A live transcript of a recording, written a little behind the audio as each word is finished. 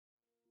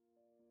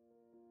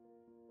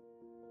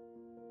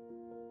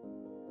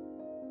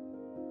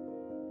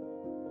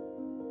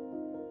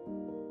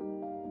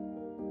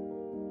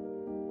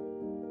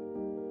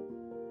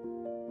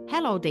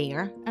Hello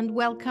there, and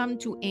welcome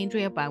to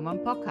Andrea Baumann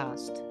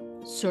Podcast,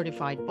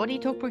 certified body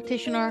talk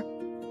practitioner,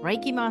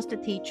 Reiki master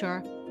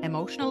teacher,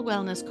 emotional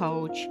wellness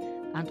coach,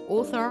 and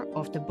author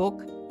of the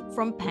book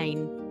From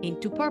Pain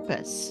into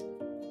Purpose.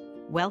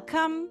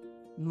 Welcome.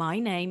 My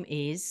name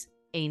is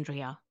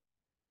Andrea.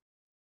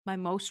 My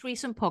most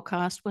recent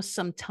podcast was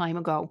some time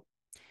ago.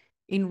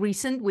 In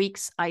recent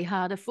weeks, I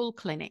had a full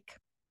clinic.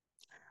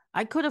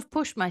 I could have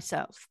pushed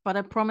myself, but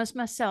I promised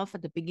myself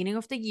at the beginning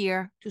of the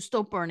year to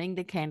stop burning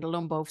the candle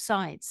on both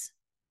sides.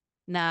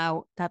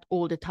 Now that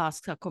all the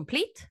tasks are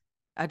complete,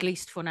 at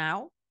least for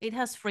now, it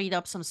has freed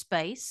up some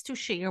space to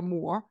share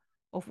more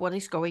of what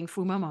is going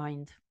through my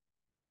mind.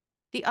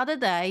 The other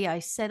day, I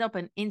set up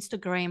an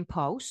Instagram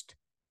post,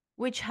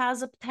 which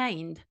has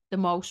obtained the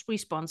most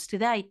response to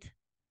date.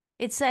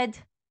 It said,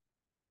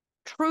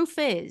 "Truth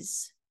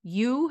is,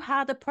 you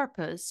had a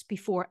purpose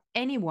before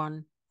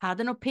anyone had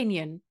an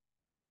opinion.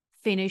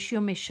 Finish your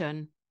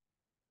mission."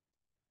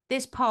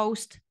 This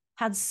post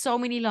had so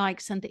many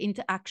likes and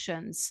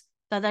interactions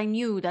that I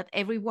knew that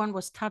everyone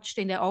was touched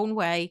in their own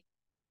way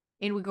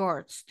in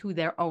regards to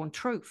their own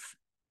truth.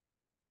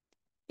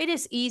 It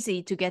is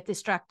easy to get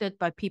distracted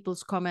by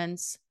people's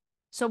comments,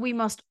 so we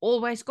must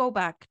always go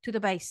back to the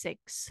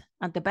basics,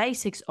 and the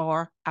basics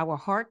are our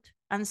heart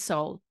and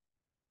soul.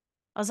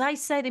 As I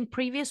said in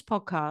previous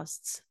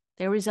podcasts,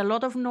 there is a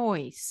lot of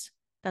noise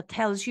that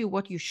tells you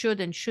what you should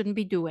and shouldn't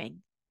be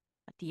doing.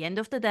 At the end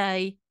of the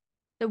day,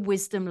 the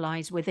wisdom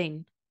lies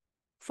within.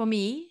 For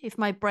me, if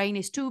my brain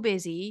is too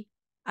busy,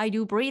 I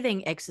do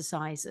breathing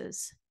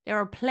exercises. There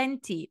are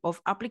plenty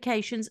of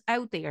applications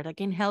out there that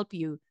can help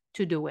you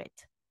to do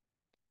it.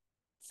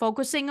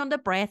 Focusing on the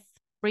breath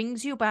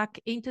brings you back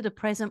into the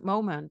present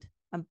moment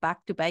and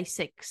back to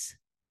basics.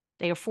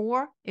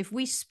 Therefore, if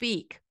we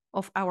speak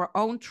of our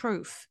own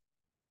truth,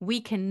 we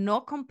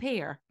cannot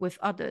compare with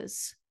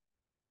others.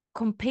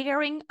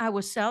 Comparing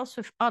ourselves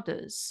with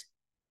others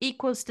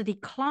equals the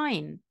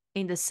decline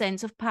in the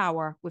sense of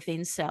power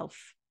within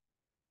self.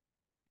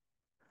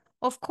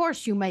 Of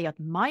course, you may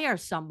admire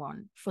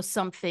someone for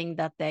something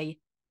that they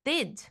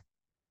did,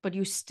 but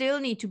you still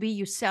need to be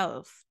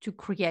yourself to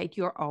create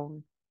your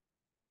own.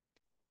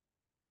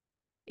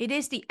 It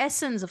is the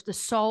essence of the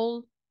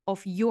soul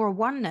of your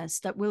oneness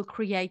that will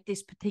create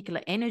this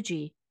particular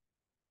energy.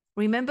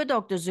 Remember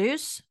Dr.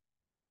 Seuss?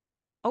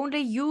 Only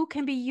you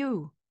can be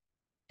you.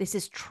 This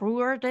is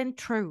truer than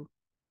true.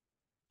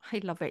 I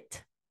love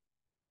it.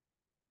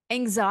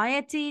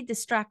 Anxiety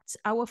distracts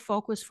our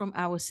focus from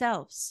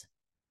ourselves.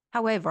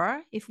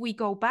 However, if we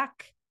go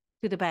back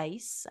to the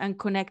base and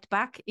connect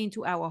back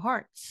into our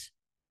hearts,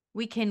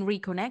 we can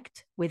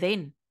reconnect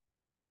within.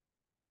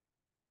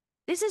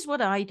 This is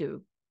what I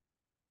do.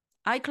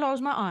 I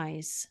close my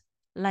eyes,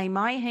 lay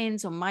my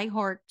hands on my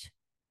heart,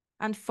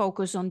 and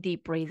focus on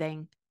deep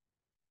breathing.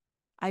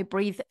 I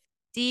breathe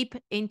deep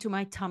into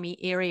my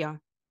tummy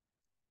area.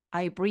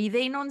 I breathe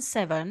in on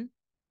 7,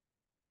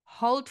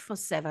 hold for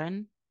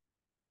 7,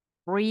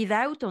 breathe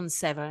out on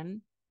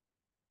 7,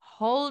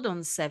 hold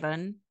on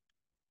 7,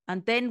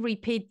 and then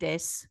repeat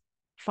this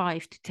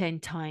 5 to 10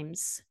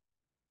 times.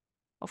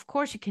 Of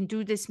course, you can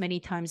do this many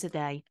times a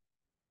day.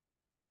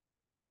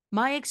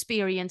 My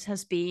experience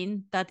has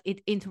been that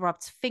it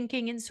interrupts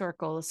thinking in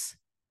circles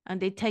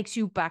and it takes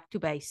you back to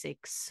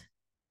basics.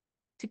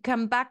 To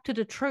come back to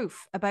the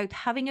truth about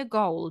having a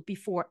goal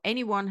before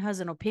anyone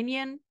has an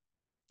opinion,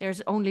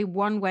 there's only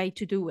one way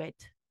to do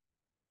it.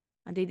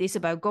 And it is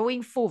about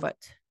going forward,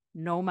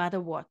 no matter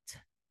what.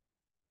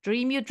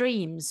 Dream your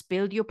dreams,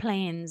 build your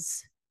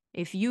plans.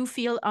 If you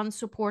feel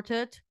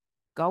unsupported,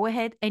 go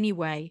ahead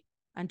anyway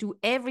and do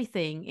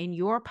everything in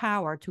your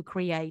power to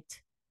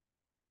create.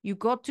 You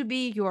got to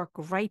be your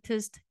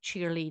greatest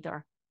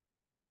cheerleader.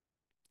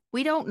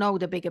 We don't know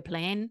the bigger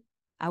plan,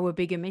 our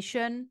bigger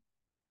mission.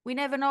 We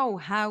never know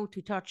how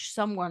to touch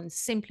someone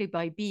simply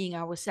by being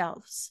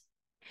ourselves.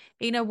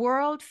 In a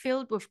world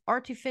filled with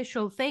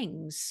artificial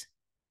things,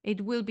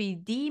 it will be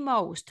the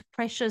most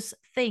precious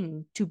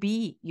thing to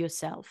be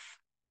yourself.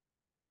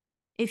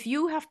 If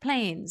you have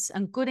plans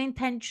and good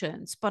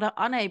intentions but are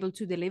unable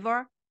to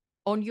deliver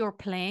on your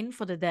plan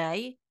for the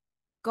day,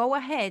 go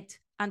ahead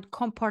and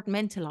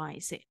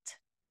compartmentalize it.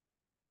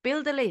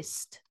 Build a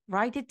list,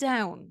 write it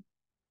down,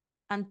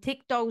 and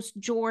tick those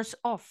chores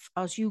off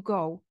as you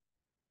go.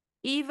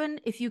 Even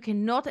if you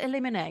cannot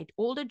eliminate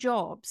all the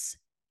jobs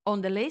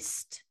on the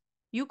list,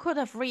 you could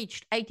have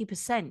reached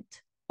 80%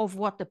 of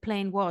what the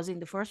plan was in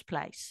the first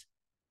place.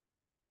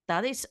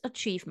 That is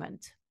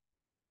achievement.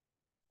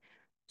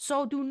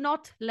 So do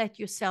not let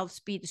yourselves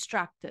be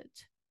distracted.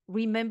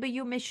 Remember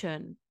your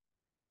mission.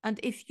 And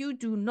if you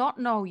do not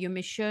know your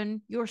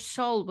mission, your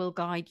soul will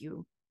guide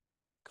you.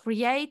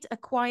 Create a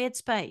quiet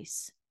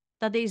space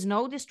that there is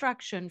no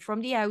distraction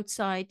from the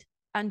outside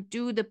and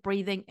do the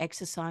breathing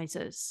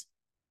exercises.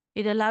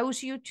 It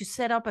allows you to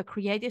set up a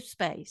creative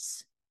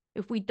space.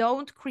 If we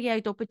don't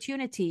create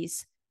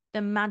opportunities,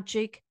 the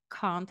magic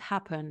can't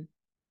happen.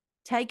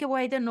 Take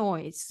away the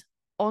noise,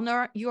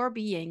 honor your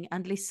being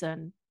and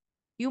listen.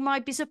 You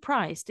might be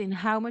surprised in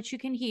how much you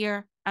can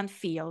hear and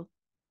feel.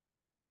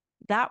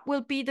 That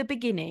will be the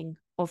beginning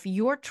of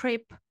your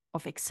trip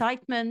of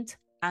excitement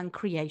and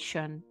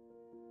creation.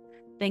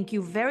 Thank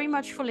you very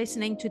much for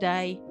listening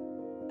today.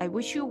 I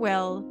wish you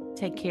well,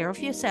 take care of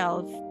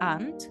yourself,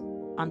 and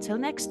until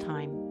next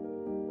time.